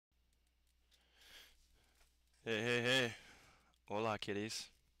Hey, hey, hey. Hola, kiddies.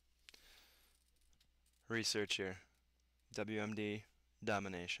 Research here. WMD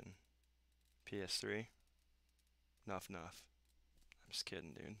Domination. PS3. Nuff, nuff. I'm just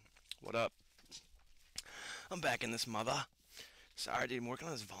kidding, dude. What up? I'm back in this mother. Sorry, dude. I'm working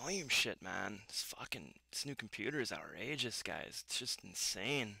on this volume shit, man. This new computer is outrageous, guys. It's just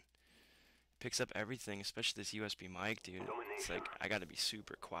insane. It picks up everything, especially this USB mic, dude. It's like, I gotta be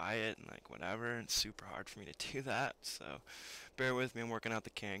super quiet and like whatever. It's super hard for me to do that, so bear with me. I'm working out the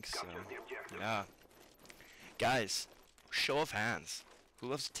kinks, so yeah. Guys, show of hands. Who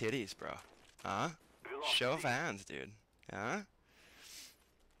loves titties, bro? Huh? Show of hands, dude. Huh?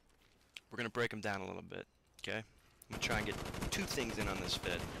 We're gonna break them down a little bit, okay? I'm gonna try and get two things in on this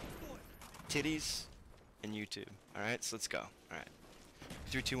vid. Titties and YouTube. Alright, so let's go. Alright.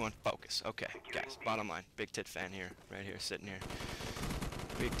 3, 2, 1, focus. Okay, guys, bottom line. Big tit fan here. Right here, sitting here.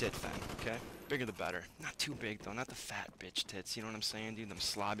 Big tit fan, okay? Bigger the better. Not too big, though. Not the fat bitch tits. You know what I'm saying, dude? Them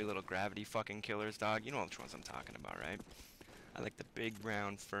slobby little gravity fucking killers, dog. You know which ones I'm talking about, right? I like the big,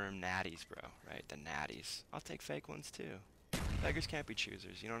 round, firm natties, bro. Right? The natties. I'll take fake ones, too. Beggars can't be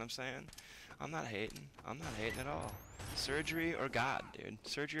choosers. You know what I'm saying? I'm not hating. I'm not hating at all. Surgery or God, dude.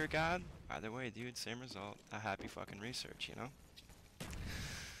 Surgery or God? Either way, dude. Same result. A happy fucking research, you know?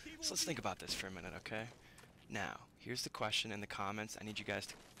 So let's think about this for a minute, okay? Now, here's the question in the comments. I need you guys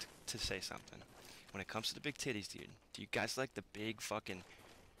to say something. When it comes to the big titties, dude, do you guys like the big fucking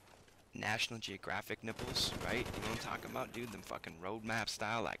National Geographic nipples, right? You know what I'm talking about, dude? Them fucking roadmap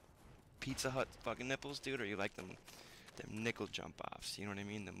style, like Pizza Hut fucking nipples, dude? Or you like them nickel jump offs? You know what I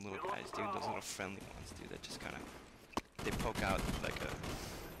mean? Them little guys, dude. Those little friendly ones, dude. That just kind of they poke out like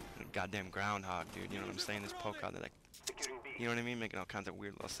a goddamn groundhog, dude. You know what I'm saying? They poke out. They're like, you know what I mean? Making all kinds of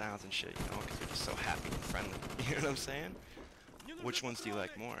weird little sounds and shit, you know? Because they're just so happy and friendly. You know what I'm saying? Which ones do you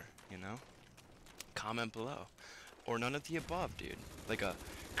like more, you know? Comment below. Or none of the above, dude. Like a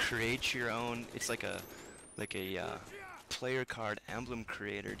create your own, it's like a player card emblem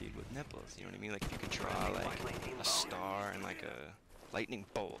creator, dude, with nipples. You know what I mean? Like if you could draw like a star and like a lightning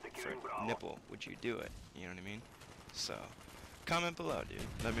bolt for a nipple, would you do it? You know what I mean? So, comment below, dude.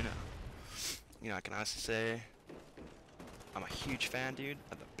 Let me know. You know, I can honestly say I'm a huge fan, dude,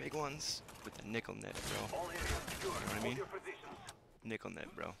 of the big ones with the nickel nip, bro. You know what I mean? Nickel nip,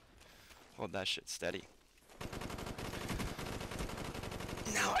 bro. Hold that shit steady.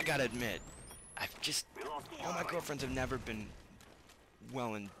 Now I gotta admit, all my girlfriends have never been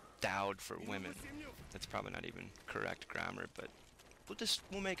well endowed for women. That's probably not even correct grammar, but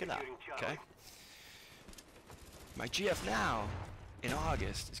we'll make it up, okay? My GF now, in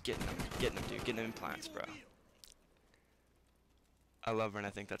August, is getting them, dude, getting them implants, bro. I love her, and I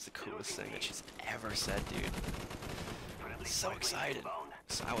think that's the coolest thing that she's ever said, dude. I'm so excited.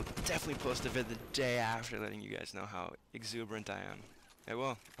 So I will definitely post a vid the day after, letting you guys know how exuberant I am. I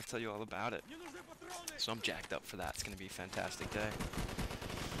will. I'll tell you all about it. So I'm jacked up for that. It's gonna be a fantastic day.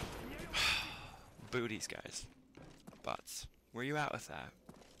 Booties, guys. Butts. Where you at with that?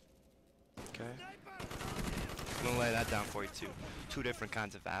 Okay. I'm gonna lay that down for you too. Two different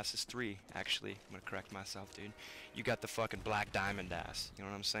kinds of asses. Three, actually. I'm gonna correct myself, dude. You got the fucking black diamond ass. You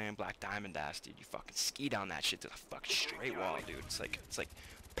know what I'm saying? Black diamond ass, dude. You fucking ski down that shit to the fucking straight wall, dude. It's like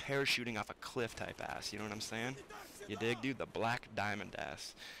parachuting off a cliff type ass. You know what I'm saying? You dig, dude? The black diamond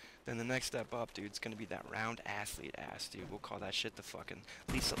ass. Then the next step up, dude, it's gonna be that round athlete ass, dude. We'll call that shit the fucking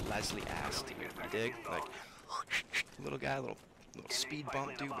Lisa Leslie ass, dude. You dig? Like, little guy, little speed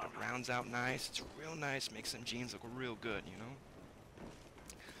bump, dude, but it rounds out nice. It's real nice. Makes them jeans look real good, you know?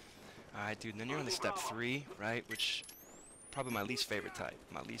 Alright, dude, and then you're on the step 3, right? Which, probably my least favorite type.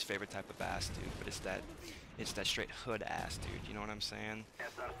 My least favorite type of ass, dude. But it's that straight hood ass, dude. You know what I'm saying?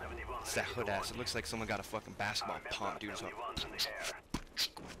 It's that hood ass. It looks like someone got a fucking basketball pump, dude. So,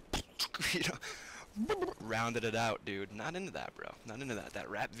 you know, rounded it out, dude. Not into that, bro. Not into that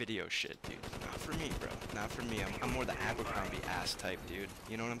rap video shit, dude. Not for me, bro. Not for me. I'm more the Abercrombie ass type, dude.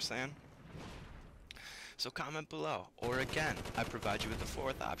 You know what I'm saying? So comment below. Or again, I provide you with the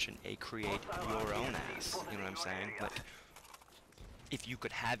fourth option, a create your own ass. You know what I'm saying? Like, if you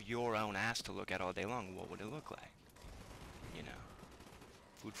could have your own ass to look at all day long, what would it look like? You know?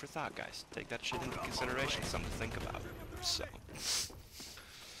 Food for thought, guys. Take that shit into consideration. Something to think about. So,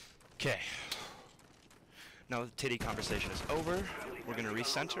 okay. Now the titty conversation is over. We're gonna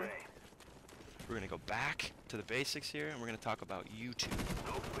recenter. We're gonna go back to the basics here, and we're gonna talk about YouTube.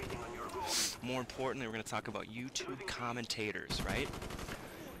 More importantly, we're gonna talk about YouTube commentators, right?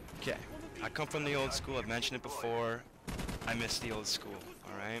 Okay. I come from the old school. I've mentioned it before. I miss the old school.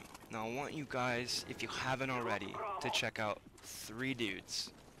 All right. Now I want you guys, if you haven't already, to check out 3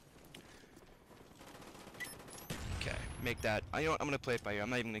 dudes. Okay, make that. You know what, I'm gonna play it by ear. I'm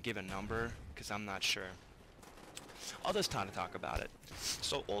not even gonna give a number because I'm not sure. I'll just kind of talk about it.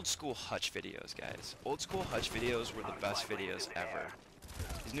 So old school Hutch videos, guys. Old school Hutch videos were the best videos ever.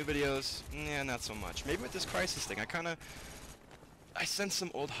 These new videos, yeah, not so much. Maybe with this Crisis thing, I sensed some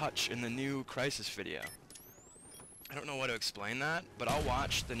old Hutch in the new Crisis video. I don't know how to explain that, but I'll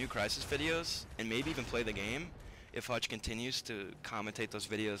watch the new Crisis videos and maybe even play the game if Hutch continues to commentate those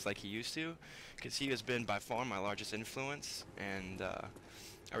videos like he used to, because he has been by far my largest influence, and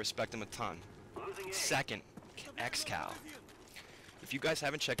I respect him a ton. Second, xcal. If you guys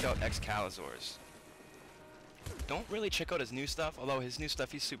haven't checked out xcalizorz, don't really check out his new stuff, although his new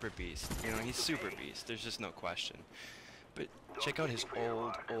stuff, he's super beast. You know, he's super beast, there's just no question. But check out his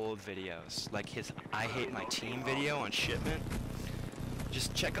old videos, like his I Hate My Team video on Shipment.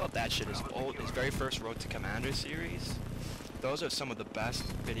 Just check out that shit, his very first Road to Commander series. Those are some of the best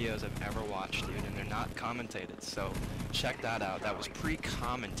videos I've ever watched, dude, and they're not commentated, so check that out. That was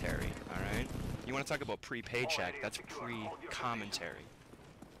pre-commentary, alright? You want to talk about pre-paycheck, that's pre-commentary.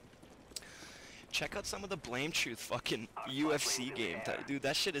 Check out some of the Blame Truth fucking UFC game. Dude,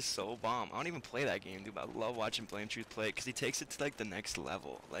 that shit is so bomb. I don't even play that game, dude, but I love watching Blame Truth play because he takes it to, like, the next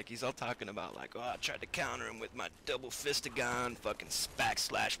level. Like, he's all talking about, like, oh, I tried to counter him with my double fistagon, fucking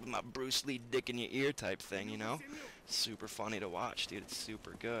backslash with my Bruce Lee dick in your ear type thing, you know? Super funny to watch, dude. It's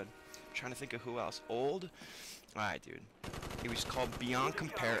super good. I'm trying to think of who else. Old? Alright, dude. He was called Beyond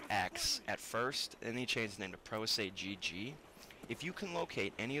Compare X at first, and then he changed his name to Pro Say GG. If you can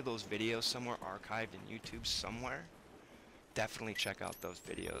locate any of those videos somewhere archived in YouTube somewhere, definitely check out those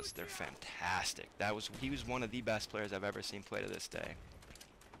videos. They're fantastic. He was one of the best players I've ever seen play to this day.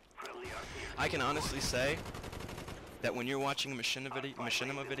 I can honestly say that when you're watching a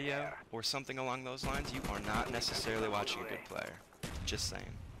machinima video or something along those lines, you are not necessarily watching a good player. Just saying.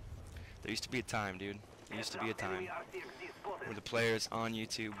 There used to be a time, dude. There used to be a time where the players on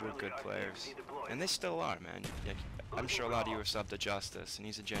YouTube were good players. And they still are, man. I'm sure a lot of you are subbed to Justice, and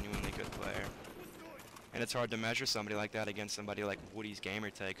he's a genuinely good player. And it's hard to measure somebody like that against somebody like Woody's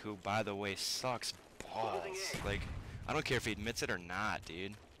Gamertag, who, by the way, sucks balls. Like, I don't care if he admits it or not,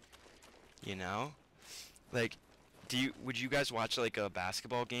 dude. You know? Like, would you guys watch, like, a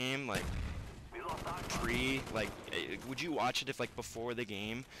basketball game, like, would you watch it if, like, before the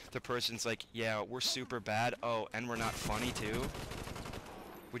game, the person's like, yeah, we're super bad, oh, and we're not funny, too?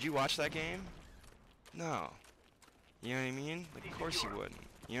 Would you watch that game? No. You know what I mean? Like, of course you wouldn't.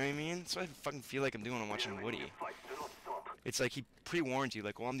 You know what I mean? That's what I fucking feel like I'm doing when I'm watching Woody. It's like he pre-warned you,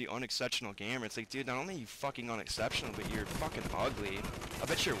 like, well, I'm the unexceptional gamer. It's like, dude, not only are you fucking unexceptional, but you're fucking ugly. I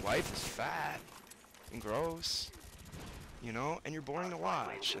bet your wife is fat and gross. You know? And you're boring to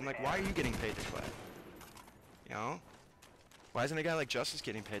watch. And, like, why are you getting paid to play? You know? Why isn't a guy like Justice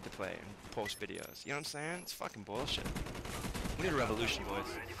getting paid to play and post videos? You know what I'm saying? It's fucking bullshit. We need a revolution, boys.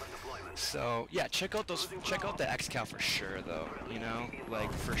 So, yeah, check out the xcal for sure, though, you know?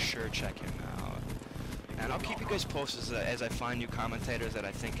 Like, for sure check him out. And I'll keep you guys posted as I find new commentators that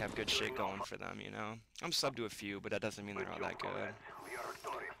I think have good shit going for them, you know? I'm subbed to a few, but that doesn't mean they're all that good.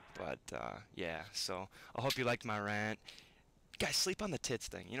 But, yeah, so I hope you liked my rant. Guys, sleep on the tits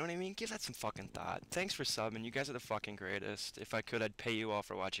thing, you know what I mean? Give that some fucking thought. Thanks for subbing, you guys are the fucking greatest. If I could, I'd pay you all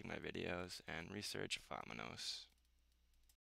for watching my videos, and research Vominos.